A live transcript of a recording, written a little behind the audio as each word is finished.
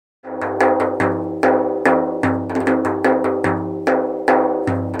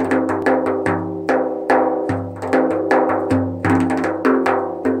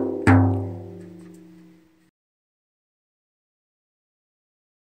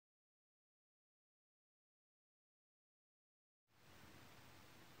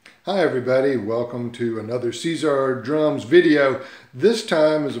Hi everybody, welcome to another Seesar drums video. This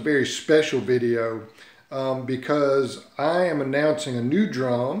time is a very special video because I am announcing a new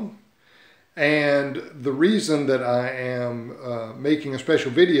drum, and the reason that I am making a special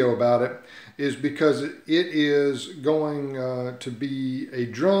video about it is because it is going to be a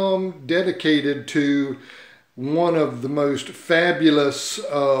drum dedicated to one of the most fabulous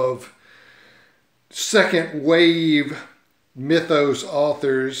of second wave Mythos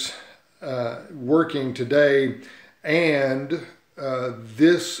authors working today, and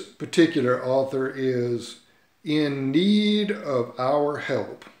this particular author is in need of our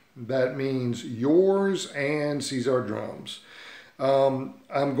help. That means yours and Seesar Drums. I'm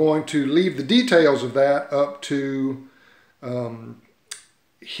going to leave the details of that up to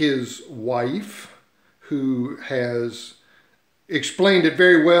his wife, who has explained it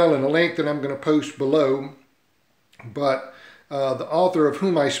very well in a link that I'm going to post below. But the author of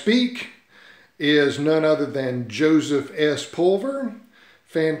whom I speak is none other than Joseph S. Pulver,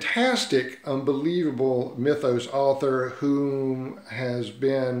 fantastic, unbelievable Mythos author whom has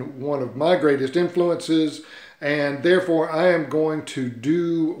been one of my greatest influences, and therefore I am going to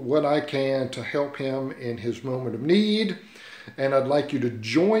do what I can to help him in his moment of need, and I'd like you to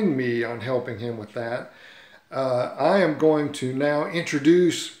join me on helping him with that. I am going to now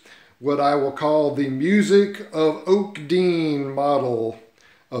introduce what I will call the Music of Oakdeene model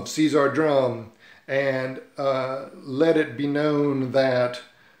of Seesar drum, and let it be known that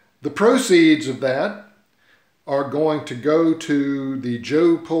the proceeds of that are going to go to the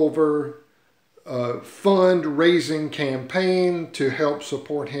Joe Pulver fundraising campaign to help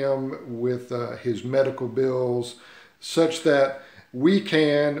support him with his medical bills, such that we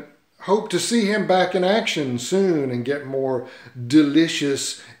can hope to see him back in action soon and get more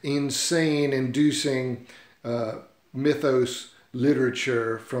delicious, insane-inducing mythos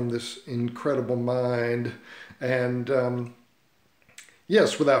literature from this incredible mind. And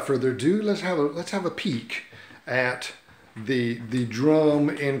yes, without further ado, let's have a peek at the drum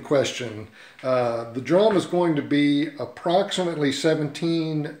in question. The drum is going to be approximately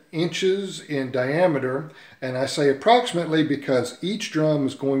 17 inches in diameter, and I say approximately because each drum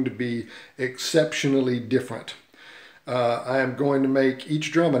is going to be exceptionally different. I am going to make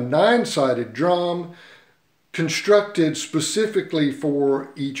each drum a 9-sided drum constructed specifically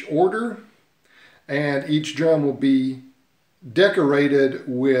for each order, and each drum will be decorated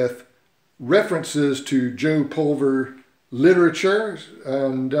with references to Joe Pulver literature.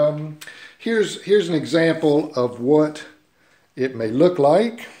 And here's an example of what it may look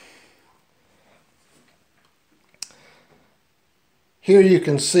like. Here you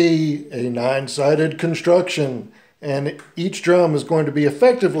can see a 9-sided construction, and each drum is going to be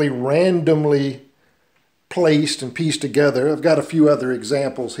effectively randomly placed and pieced together. I've got a few other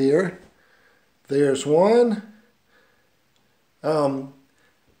examples here. There's one.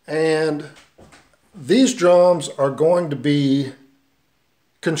 And these drums are going to be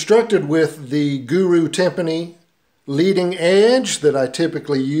constructed with the Guru Timpani leading edge that I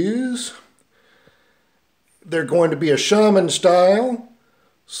typically use. They're going to be a shaman style,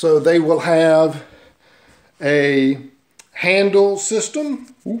 so they will have a handle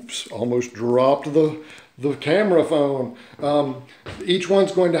system. Oops, almost dropped the camera phone. Each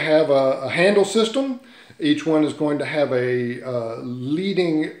one's going to have a handle system. Each one is going to have a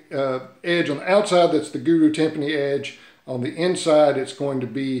leading edge on the outside. That's the Guru Timpani edge. On the inside, it's going to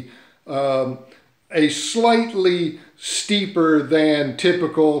be a slightly steeper than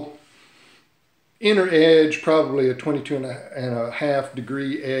typical inner edge, probably a 22.5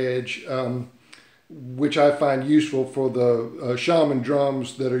 degree edge, which I find useful for the shaman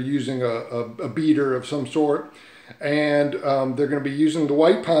drums that are using a beater of some sort. And they're going to be using the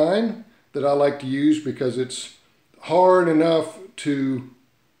white pine that I like to use because it's hard enough to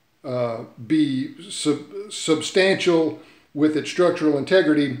be substantial with its structural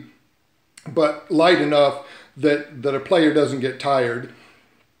integrity, but light enough that a player doesn't get tired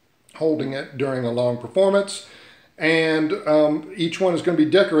holding it during a long performance. And each one is going to be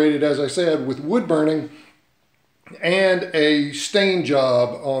decorated, as I said, with wood burning and a stain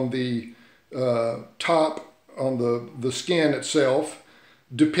job on the top, on the skin itself,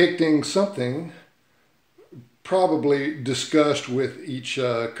 depicting something probably discussed with each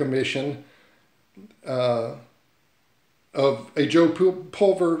commission of a Joe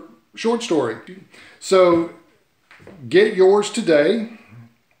Pulver short story. So get yours today.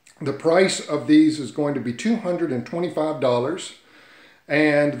 The price of these is going to be $225,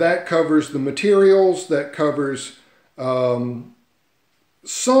 and that covers the materials, that covers some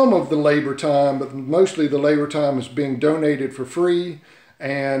of the labor time, but mostly the labor time is being donated for free.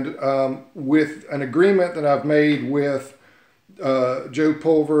 And with an agreement that I've made with Joe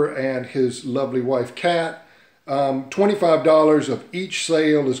Pulver and his lovely wife Kat, $25 of each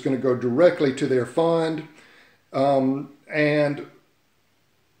sale is going to go directly to their fund. And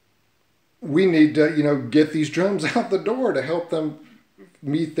we need to, you know, get these drums out the door to help them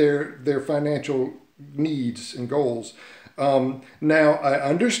meet their financial needs and goals. Now, I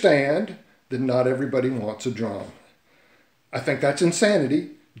understand that not everybody wants a drum. I think that's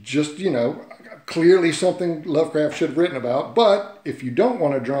insanity. Just, you know, clearly something Lovecraft should have written about. But if you don't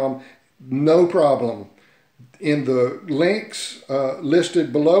want a drum, no problem. In the links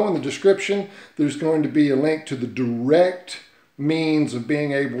listed below in the description, there's going to be a link to the direct means of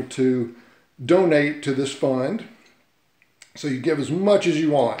being able to donate to this fund. So you give as much as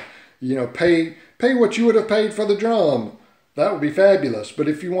you want. You know, pay what you would have paid for the drum. That would be fabulous. But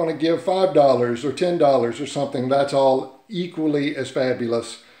if you want to give $5 or $10 or something, that's all equally as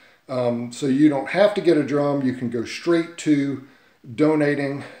fabulous. So you don't have to get a drum. You can go straight to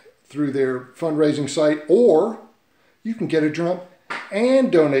donating through their fundraising site, or you can get a drum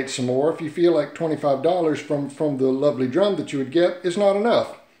and donate some more if you feel like $25 from the lovely drum that you would get is not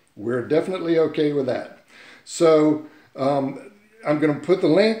enough. We're definitely okay with that. So I'm going to put the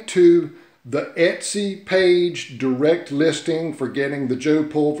link to the Etsy page direct listing for getting the Joe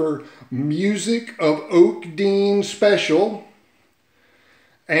Pulver Music of Oakdeene special.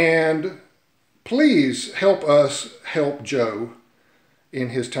 And please help us help Joe in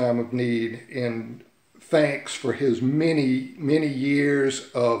his time of need, in thanks for his many, many years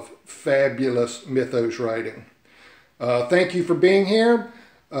of fabulous Mythos writing. Thank you for being here.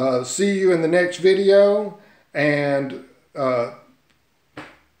 See you in the next video, and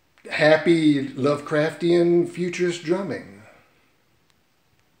happy Lovecraftian futurist drumming.